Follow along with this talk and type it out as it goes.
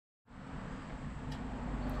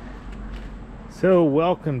So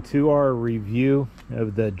welcome to our review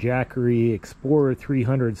of the Jackery Explorer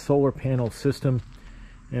 300 solar panel system,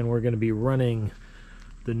 and we're going to be running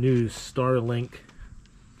the new Starlink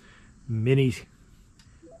Mini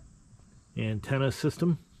antenna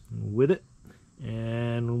system with it,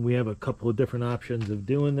 and we have a couple of different options of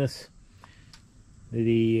doing this.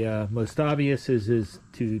 The most obvious is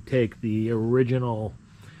to take the original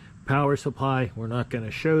power supply. We're not going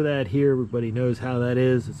to show that here. Everybody knows how that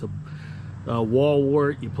is. It's a wall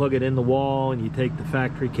wart. You plug it in the wall and you take the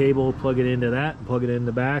factory cable, plug it into that, and plug it in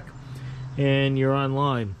the back, and you're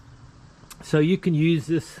online. So you can use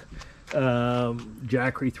this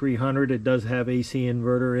Jackery 300. It does have AC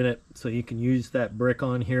inverter in it, so you can use that brick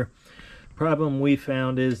on here. Problem we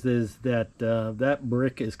found is that that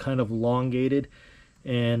brick is kind of elongated,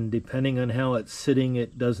 and depending on how it's sitting,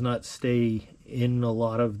 it does not stay in a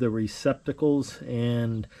lot of the receptacles,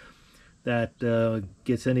 and that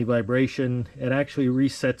gets any vibration, it actually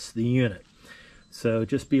resets the unit. So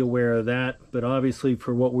just be aware of that. But obviously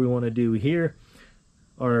for what we want to do here,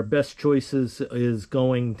 our best choices is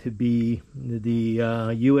going to be the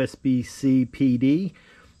USB-C PD,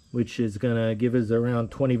 which is going to give us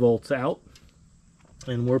around 20 volts out,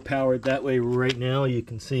 and we're powered that way right now. You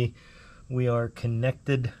can see we are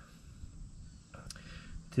connected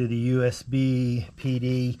to the USB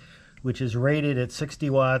PD, which is rated at 60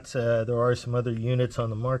 watts. There are some other units on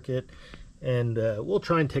the market, and we'll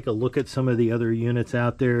try and take a look at some of the other units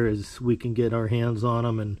out there as we can get our hands on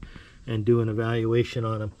them and do an evaluation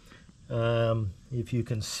on them. If you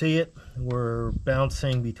can see it, we're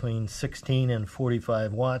bouncing between 16 and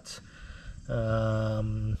 45 watts. We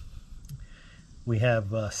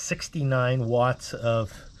have 69 watts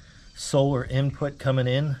of solar input coming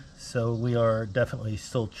in, so we are definitely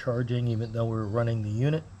still charging even though we're running the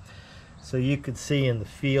unit. So you can see in the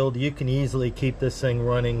field, you can easily keep this thing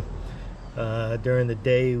running during the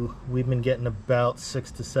day. We've been getting about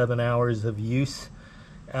 6 to 7 hours of use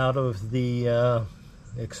out of the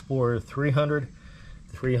Explorer 300.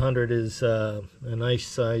 300 is a nice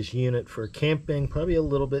size unit for camping, probably a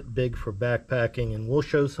little bit big for backpacking, and we'll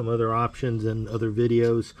show some other options and other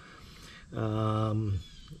videos on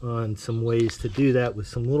some ways to do that with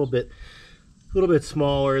some little bit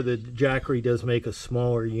smaller. The Jackery does make a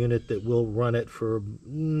smaller unit that will run it for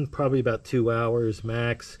probably about 2 hours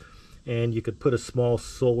max, and you could put a small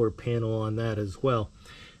solar panel on that as well.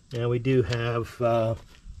 Now we do have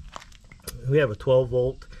we have a 12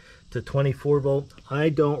 volt to 24 volt. I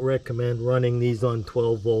don't recommend running these on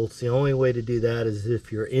 12 volts. The only way to do that is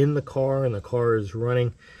if you're in the car and the car is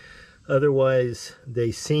running. Otherwise,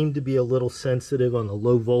 they seem to be a little sensitive on the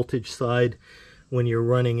low voltage side when you're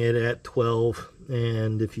running it at 12,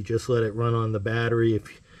 and if you just let it run on the battery,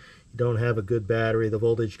 if you don't have a good battery, the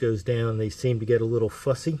voltage goes down. They seem to get a little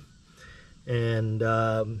fussy. And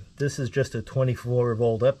this is just a 24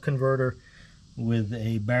 volt up converter with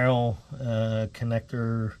a barrel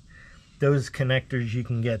connector. Those connectors you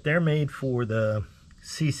can get, they're made for the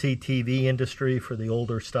CCTV industry, for the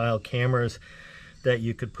older style cameras that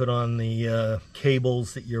you could put on the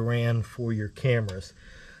cables that you ran for your cameras.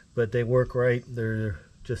 But they work right. They're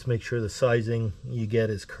just make sure the sizing you get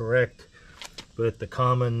is correct. But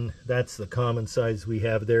that's the common size we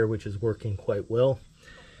have there, which is working quite well.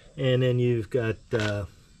 And then you've got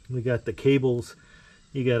we got the cables.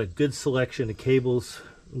 You got a good selection of cables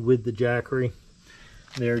with the Jackery.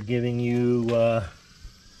 They're giving you a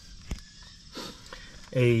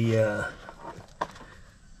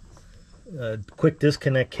quick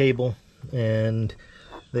disconnect cable, and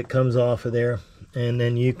that comes off of there, and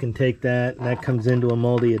then you can take that, and that comes into a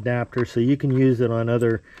multi adapter, so you can use it on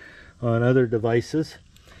other devices.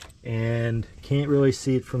 And can't really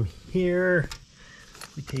see it from here.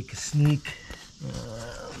 We take a sneak,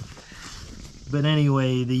 but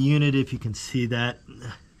anyway, the unit, if you can see that,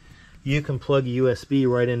 you can plug a USB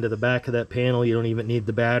right into the back of that panel. You don't even need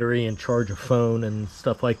the battery, and charge a phone and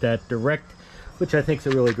stuff like that direct, which I think is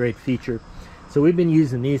a really great feature. So we've been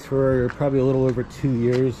using these for probably a little over 2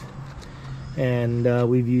 years, and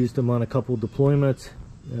we've used them on a couple deployments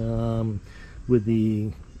with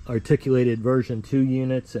the articulated version 2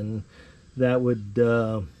 units, and that would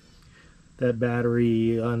that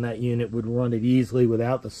battery on that unit would run it easily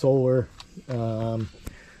without the solar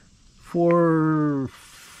for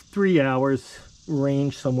 3 hours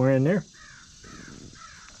range, somewhere in there.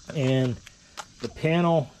 And the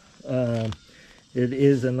panel, it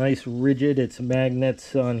is a nice rigid, it's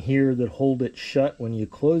magnets on here that hold it shut when you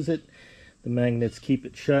close it. The magnets keep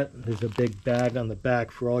it shut. There's a big bag on the back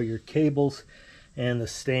for all your cables, and the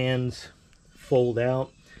stands fold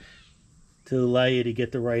out to allow you to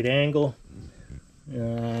get the right angle.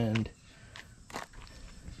 And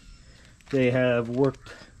they have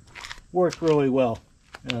worked really well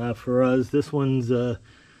for us. This one's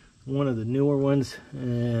one of the newer ones,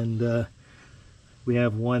 and we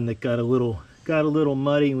have one that got a little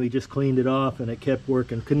muddy. We just cleaned it off and it kept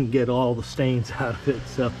working. Couldn't get all the stains out of it,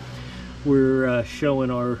 so we're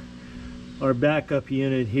showing our backup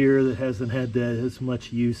unit here that hasn't had as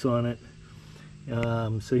much use on it.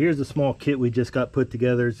 So here's a small kit we just got put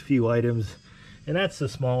together. It's a few items, and that's the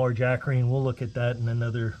smaller Jackery, and we'll look at that in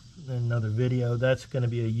another video. That's going to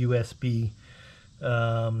be a USB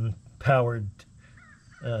powered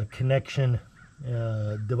connection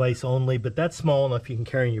device only, but that's small enough you can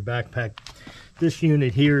carry in your backpack. This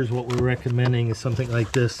unit here is what we're recommending, is something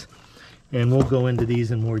like this, and we'll go into these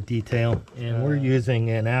in more detail. And we're using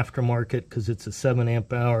an aftermarket because it's a 7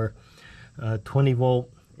 amp hour 20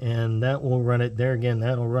 volt, and that will run it there again.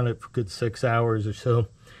 That'll run it for a good 6 hours or so.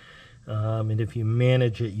 And if you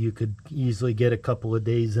manage it, you could easily get a couple of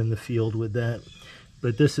days in the field with that.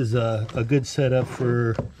 But this is a good setup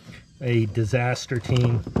for a disaster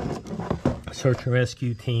team, search and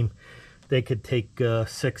rescue team. They could take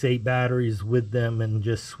 6-8 batteries with them and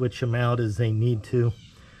just switch them out as they need to.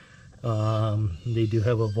 They do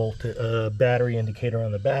have a battery indicator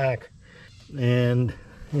on the back, and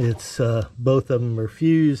it's both of them are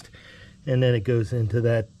fused, and then it goes into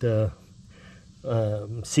that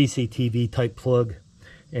CCTV type plug,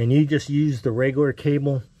 and you just use the regular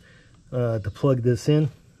cable to plug this in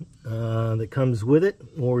that comes with it,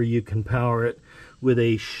 or you can power it with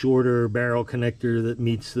a shorter barrel connector that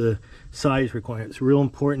meets the size requirements. It's real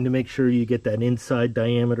important to make sure you get that inside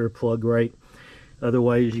diameter plug right.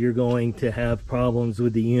 Otherwise you're going to have problems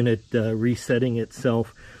with the unit resetting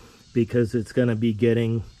itself, because it's going to be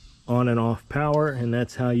getting on and off power, and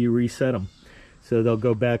that's how you reset them. So they'll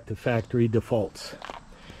go back to factory defaults.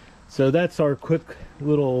 So that's our quick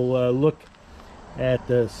little look at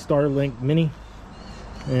the Starlink Mini.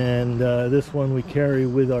 And this one we carry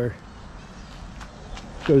with our,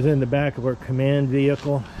 goes in the back of our command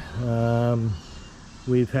vehicle.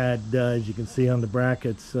 We've had, as you can see on the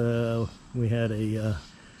brackets, we had a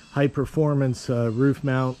high performance roof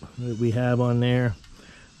mount that we have on there.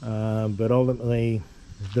 But ultimately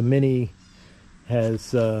the Mini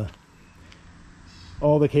has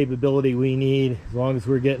all the capability we need, as long as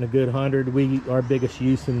we're getting a good 100. Our biggest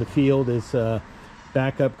use in the field is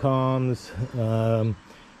backup comms,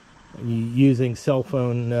 using cell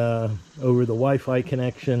phone over the Wi-Fi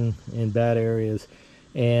connection in bad areas,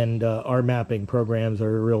 and our mapping programs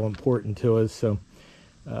are real important to us. So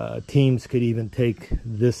teams could even take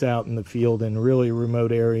this out in the field in really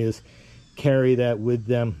remote areas, carry that with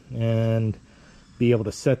them, and be able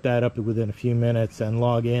to set that up within a few minutes and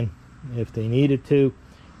log in if they needed to.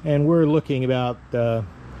 And we're looking about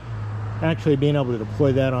actually being able to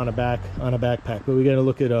deploy that on a backpack, but we got to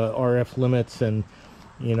look at RF limits, and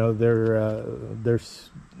you know, there's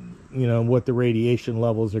you know, what the radiation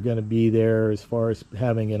levels are going to be there as far as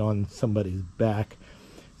having it on somebody's back.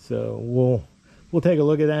 So we'll take a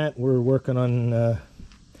look at that. We're working on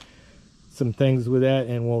some things with that,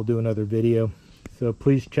 and we'll do another video. So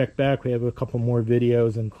please check back. We have a couple more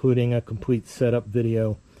videos, including a complete setup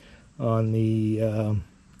video on the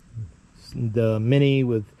Mini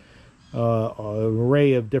with an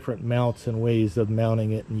array of different mounts and ways of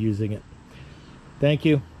mounting it and using it. Thank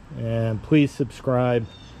you, and please subscribe.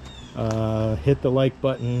 Hit the like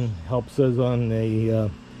button, helps us on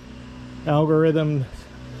the algorithm,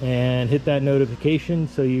 and hit that notification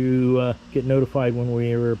so you get notified when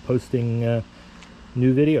we are posting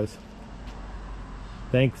new videos.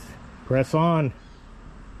 Thanks. Press on.